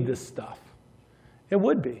believe this stuff, it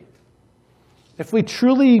would be. If we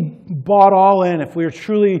truly bought all in, if we were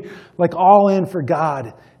truly like all in for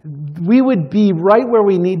God, we would be right where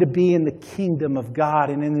we need to be in the kingdom of God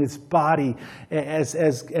and in His body as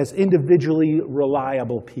individually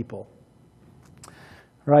reliable people.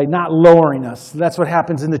 Right? Not lowering us. That's what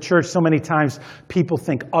happens in the church so many times. People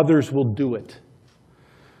think others will do it.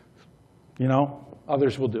 You know?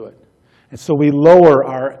 Others will do it. And so we lower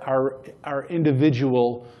our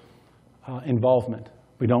individual involvement.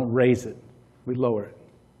 We don't raise it. We lower it.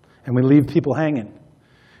 And we leave people hanging.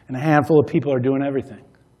 And a handful of people are doing everything.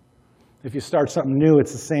 If you start something new,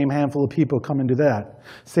 it's the same handful of people coming to that.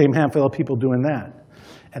 Same handful of people doing that.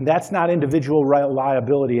 And that's not individual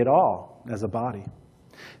reliability at all as a body.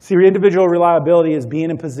 See, individual reliability is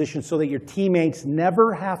being in position so that your teammates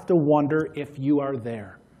never have to wonder if you are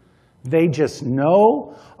there. They just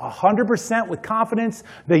know 100% with confidence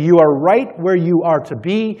that you are right where you are to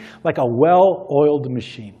be, like a well-oiled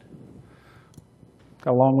machine.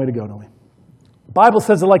 Got a long way to go, don't we? The Bible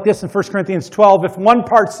says it like this in 1 Corinthians 12. If one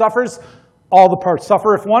part suffers, all the parts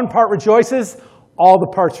suffer. If one part rejoices, all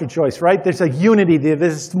the parts rejoice, right? There's a unity there.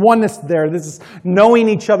 There's oneness there. This is knowing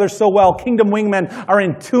each other so well. Kingdom wingmen are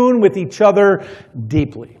in tune with each other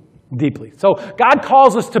deeply. Deeply. So God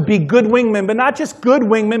calls us to be good wingmen, but not just good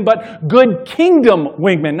wingmen, but good kingdom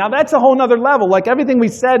wingmen. Now that's a whole nother level. Like everything we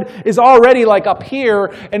said is already like up here,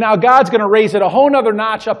 and now God's going to raise it a whole nother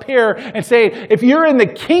notch up here and say, if you're in the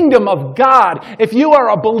kingdom of God, if you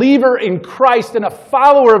are a believer in Christ and a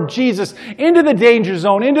follower of Jesus into the danger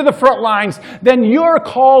zone, into the front lines, then you're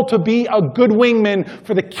called to be a good wingman,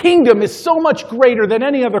 for the kingdom is so much greater than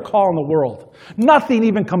any other call in the world. Nothing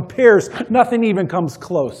even compares. Nothing even comes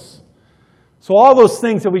close. So all those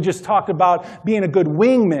things that we just talked about, being a good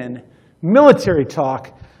wingman, military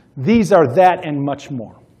talk, these are that and much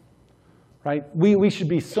more. Right? We should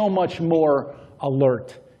be so much more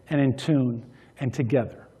alert and in tune and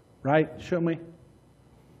together. Right? Shouldn't we?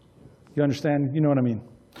 You understand? You know what I mean?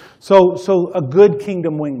 So a good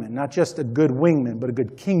kingdom wingman, not just a good wingman, but a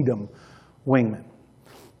good kingdom wingman.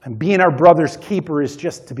 And being our brother's keeper is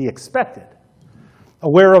just to be expected.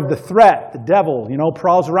 Aware of the threat, the devil,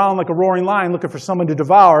 prowls around like a roaring lion looking for someone to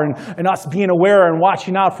devour, and us being aware and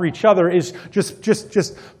watching out for each other is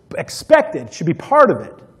just expected. It should be part of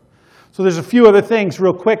it. So there's a few other things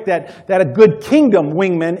real quick that a good kingdom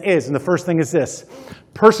wingman is. And the first thing is this: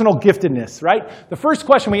 personal giftedness, right? The first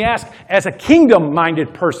question we ask as a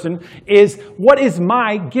kingdom-minded person is, what is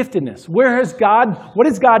my giftedness? What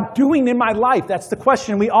is God doing in my life? That's the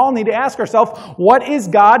question we all need to ask ourselves. What is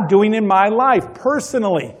God doing in my life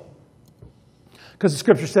personally? Because the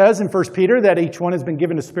scripture says in 1 Peter that each one has been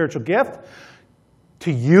given a spiritual gift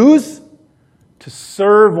to use, to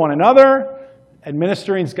serve one another,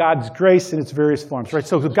 administering God's grace in its various forms, right?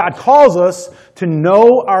 So God calls us to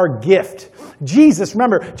know our gift.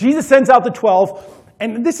 Remember, Jesus sends out the 12,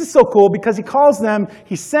 and this is so cool because he calls them,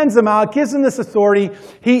 he sends them out, gives them this authority.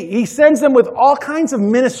 He sends them with all kinds of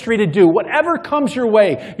ministry to do, whatever comes your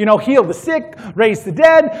way. Heal the sick, raise the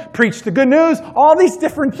dead, preach the good news, all these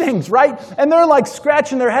different things, right? And they're like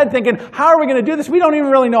scratching their head thinking, how are we going to do this? We don't even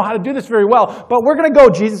really know how to do this very well, but we're going to go,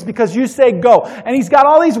 Jesus, because you say go. And he's got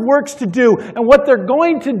all these works to do, and what they're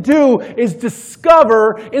going to do is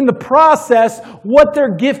discover in the process what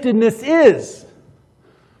their giftedness is.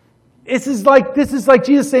 This is like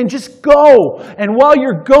Jesus saying, just go. And while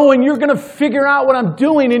you're going, you're going to figure out what I'm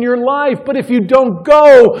doing in your life. But if you don't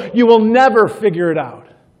go, you will never figure it out.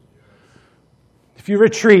 If you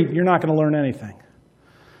retreat, you're not going to learn anything.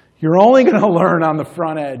 You're only going to learn on the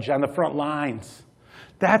front edge, on the front lines.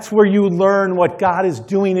 That's where you learn what God is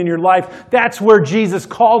doing in your life. That's where Jesus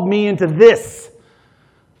called me into this.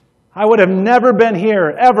 I would have never been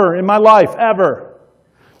here, ever, in my life, ever.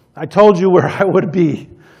 I told you where I would be.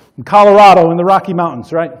 In Colorado, in the Rocky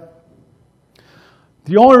Mountains, right?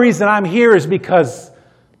 The only reason I'm here is because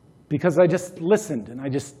I just listened and I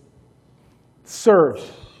just served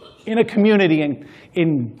in a community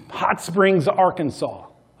in Hot Springs, Arkansas,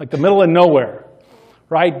 like the middle of nowhere,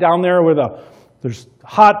 right? Down there where there's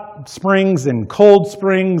hot springs and cold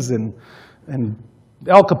springs and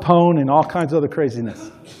El Capone and all kinds of other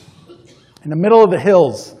craziness. In the middle of the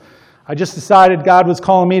hills, I just decided God was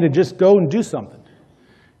calling me to just go and do something.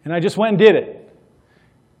 And I just went and did it.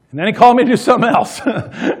 And then he called me to do something else.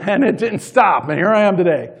 And it didn't stop. And here I am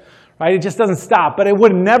today. Right? It just doesn't stop. But it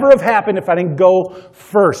would never have happened if I didn't go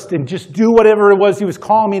first and just do whatever it was he was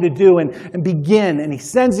calling me to do and begin. And he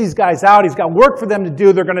sends these guys out. He's got work for them to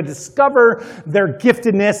do. They're going to discover their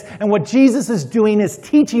giftedness. And what Jesus is doing is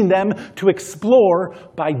teaching them to explore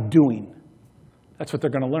by doing. That's what they're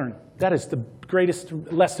going to learn. That is the greatest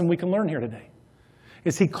lesson we can learn here today.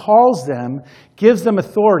 Is he calls them, gives them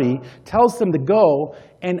authority, tells them to go,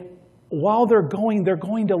 and while they're going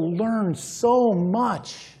to learn so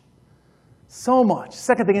much. So much.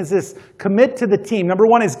 Second thing is this: commit to the team. Number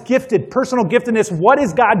one is gifted, personal giftedness. What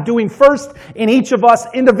is God doing first in each of us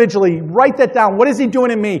individually? Write that down. What is he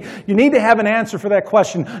doing in me? You need to have an answer for that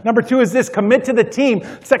question. Number two is this: commit to the team.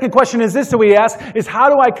 Second question is this that we ask is, how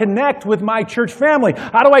do I connect with my church family?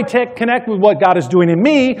 How do I connect with what God is doing in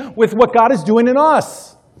me with what God is doing in us?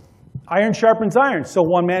 Iron sharpens iron, so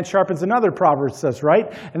one man sharpens another, Proverbs says,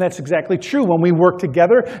 right? And that's exactly true. When we work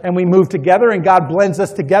together and we move together and God blends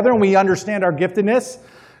us together and we understand our giftedness,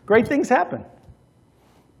 great things happen.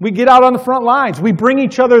 We get out on the front lines. We bring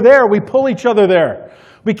each other there. We pull each other there.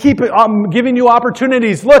 We keep giving you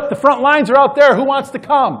opportunities. Look, the front lines are out there. Who wants to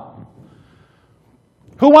come?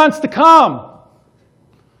 Who wants to come?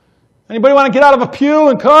 Anybody want to get out of a pew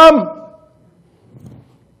and come?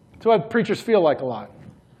 That's what preachers feel like a lot.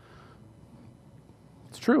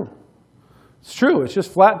 It's true. It's true. It's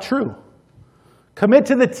just flat true. Commit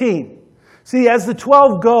to the team. See, as the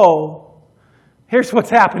 12 go, here's what's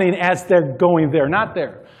happening as they're going there, not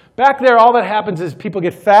there. Back there, all that happens is people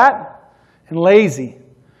get fat and lazy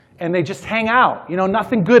and they just hang out.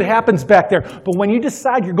 Nothing good happens back there. But when you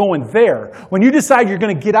decide you're going there, when you decide you're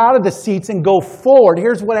going to get out of the seats and go forward,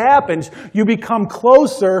 here's what happens. You become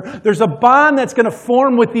closer. There's a bond that's going to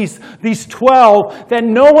form with these 12 that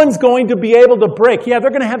no one's going to be able to break. Yeah,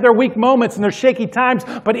 they're going to have their weak moments and their shaky times,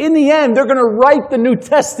 but in the end, they're going to write the New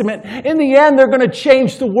Testament. In the end, they're going to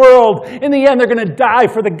change the world. In the end, they're going to die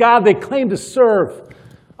for the God they claim to serve.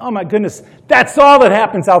 Oh my goodness, that's all that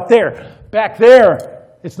happens out there. Back there,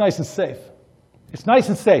 it's nice and safe. It's nice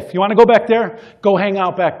and safe. You want to go back there? Go hang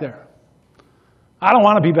out back there. I don't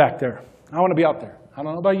want to be back there. I want to be out there. I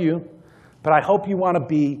don't know about you, but I hope you want to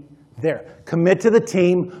be there. Commit to the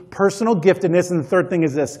team, personal giftedness, and the third thing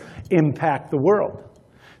is this, impact the world.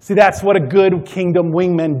 See, that's what a good kingdom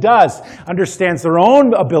wingman does. Understands their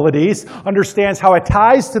own abilities, understands how it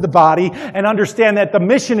ties to the body, and understand that the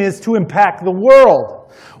mission is to impact the world.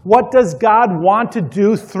 What does God want to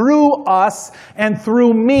do through us and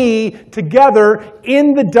through me together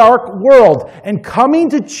in the dark world? And coming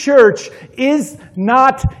to church is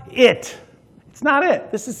not it. It's not it.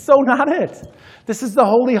 This is so not it. This is the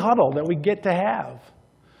holy huddle that we get to have.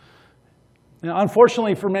 Now,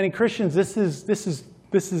 unfortunately for many Christians, this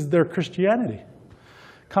is their Christianity.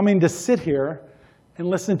 Coming to sit here and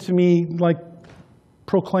listen to me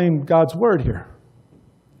proclaim God's word here.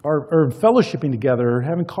 Or fellowshipping together, or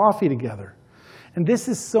having coffee together. And this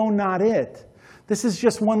is so not it. This is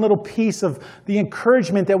just one little piece of the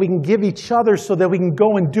encouragement that we can give each other so that we can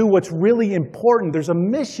go and do what's really important. There's a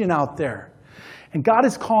mission out there. And God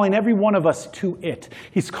is calling every one of us to it.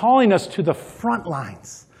 He's calling us to the front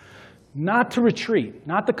lines. Not to retreat,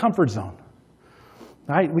 not the comfort zone.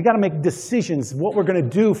 Right? We got to make decisions what we're going to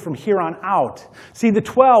do from here on out. See,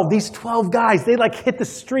 these 12 guys, they hit the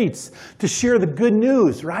streets to share the good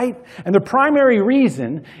news, right? And their primary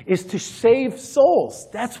reason is to save souls.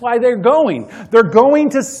 That's why they're going. They're going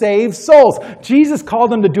to save souls. Jesus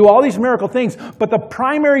called them to do all these miracle things, but the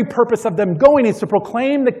primary purpose of them going is to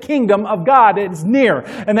proclaim the kingdom of God is near,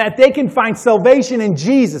 and that they can find salvation in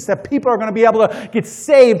Jesus, that people are going to be able to get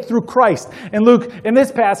saved through Christ. And in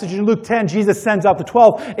this passage, in Luke 10, Jesus sends out the 12.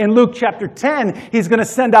 In Luke chapter 10, he's going to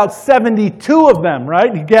send out 72 of them,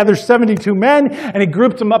 right? He gathers 72 men, and he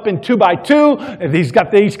groups them up in 2 by 2. And they each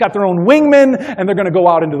got their own wingmen, and they're going to go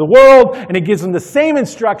out into the world, and he gives them the same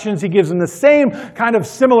instructions. He gives them the same kind of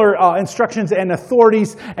similar instructions and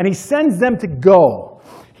authorities, and he sends them to go.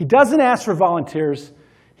 He doesn't ask for volunteers.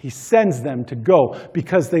 He sends them to go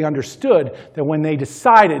because they understood that when they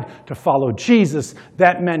decided to follow Jesus,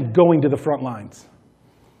 that meant going to the front lines.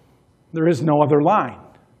 There is no other line.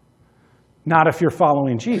 Not if you're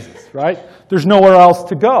following Jesus, right? There's nowhere else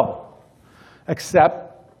to go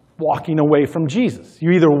except walking away from Jesus.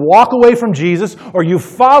 You either walk away from Jesus or you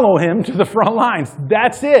follow him to the front lines.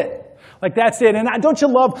 That's it. That's it. And I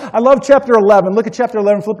love chapter 11. Look at chapter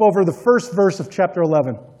 11. Flip over the first verse of chapter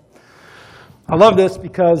 11. I love this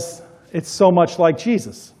because it's so much like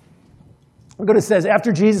Jesus. Look what it says.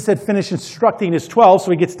 After Jesus had finished instructing his 12,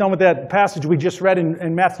 so he gets done with that passage we just read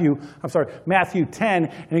in Matthew 10,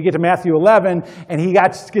 and you get to Matthew 11, and he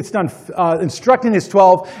gets done instructing his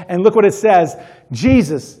 12, and look what it says.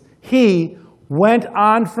 Jesus, he went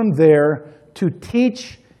on from there to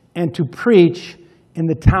teach and to preach in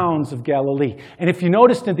the towns of Galilee. And if you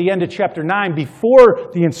noticed at the end of chapter 9, before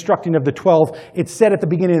the instructing of the 12, it said at the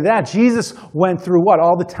beginning of that, Jesus went through what?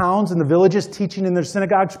 All the towns and the villages, teaching in their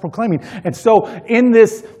synagogues, proclaiming. And so in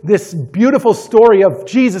this beautiful story of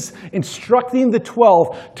Jesus instructing the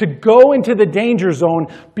 12 to go into the danger zone,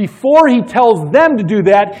 before he tells them to do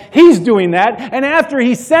that, he's doing that. And after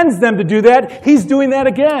he sends them to do that, he's doing that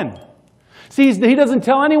again. See, he doesn't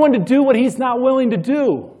tell anyone to do what he's not willing to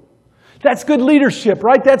do. That's good leadership,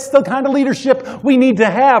 right? That's the kind of leadership we need to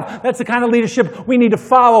have. That's the kind of leadership we need to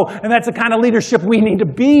follow. And that's the kind of leadership we need to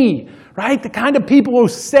be, right? The kind of people who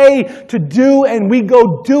say to do and we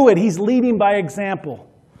go do it. He's leading by example.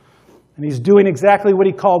 And he's doing exactly what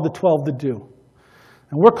he called the 12 to do.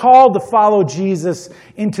 And we're called to follow Jesus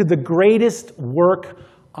into the greatest work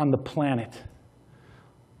on the planet.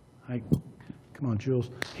 Come on,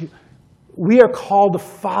 Jules. We are called to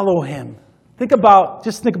follow him. Think about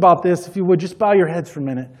this, if you would. Just bow your heads for a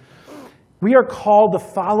minute. We are called to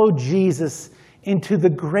follow Jesus into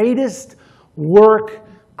the greatest work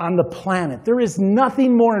on the planet. There is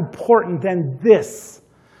nothing more important than this,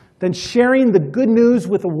 than sharing the good news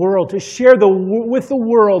with the world, to share with the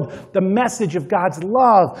world the message of God's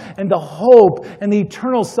love and the hope and the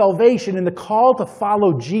eternal salvation and the call to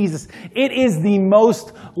follow Jesus. It is the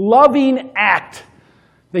most loving act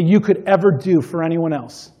that you could ever do for anyone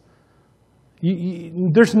else.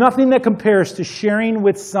 There's nothing that compares to sharing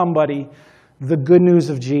with somebody the good news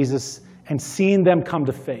of Jesus and seeing them come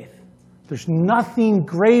to faith. There's nothing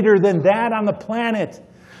greater than that on the planet.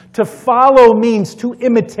 To follow means to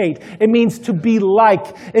imitate. It means to be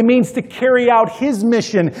like. It means to carry out His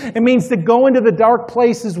mission. It means to go into the dark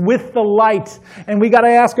places with the light. And we got to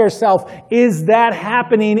ask ourselves, is that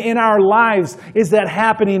happening in our lives? Is that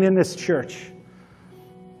happening in this church?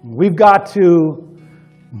 We've got to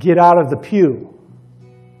get out of the pew.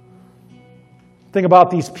 The thing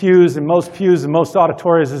about these pews and most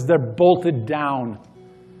auditoriums is they're bolted down.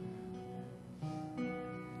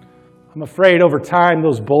 I'm afraid over time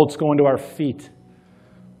those bolts go into our feet.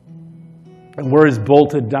 And we're as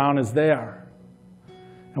bolted down as they are.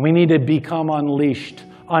 And we need to become unleashed,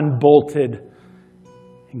 unbolted,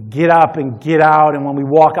 and get up and get out. And when we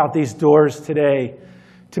walk out these doors today,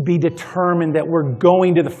 to be determined that we're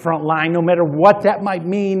going to the front line, no matter what that might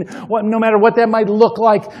mean, no matter what that might look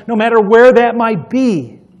like, no matter where that might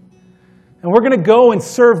be. And we're going to go and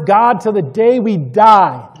serve God till the day we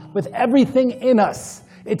die with everything in us.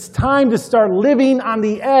 It's time to start living on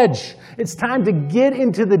the edge. It's time to get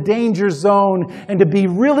into the danger zone and to be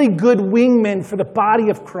really good wingmen for the body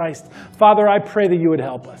of Christ. Father, I pray that you would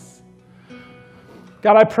help us.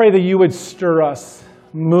 God, I pray that you would stir us,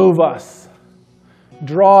 move us,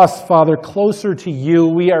 draw us, Father, closer to you.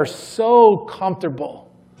 We are so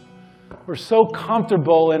comfortable. We're so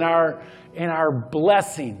comfortable in our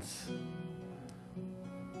blessings.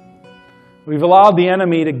 We've allowed the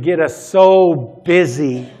enemy to get us so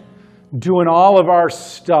busy doing all of our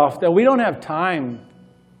stuff that we don't have time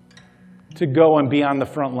to go and be on the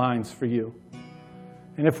front lines for you.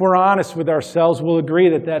 And if we're honest with ourselves, we'll agree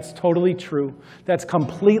that that's totally true. That's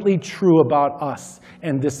completely true about us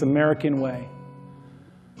and this American way.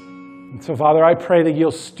 And so, Father, I pray that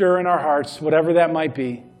you'll stir in our hearts, whatever that might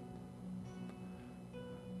be,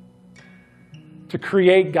 to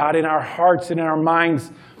create, God, in our hearts and in our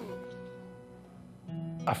minds,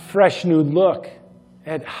 a fresh new look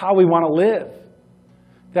at how we want to live.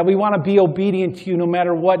 That we want to be obedient to you no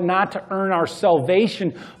matter what, not to earn our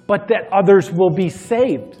salvation, but that others will be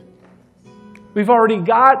saved. We've already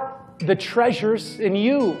got the treasures in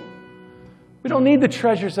you. We don't need the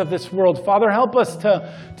treasures of this world. Father, help us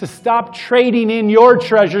to stop trading in your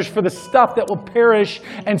treasures for the stuff that will perish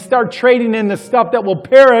and start trading in the stuff that will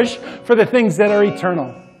perish for the things that are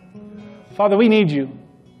eternal. Father, we need you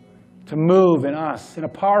to move in us in a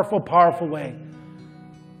powerful, powerful way.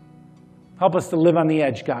 Help us to live on the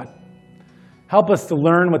edge, God. Help us to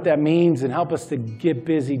learn what that means and help us to get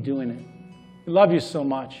busy doing it. We love you so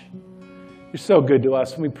much. You're so good to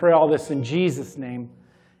us. And we pray all this in Jesus' name.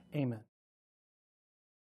 Amen.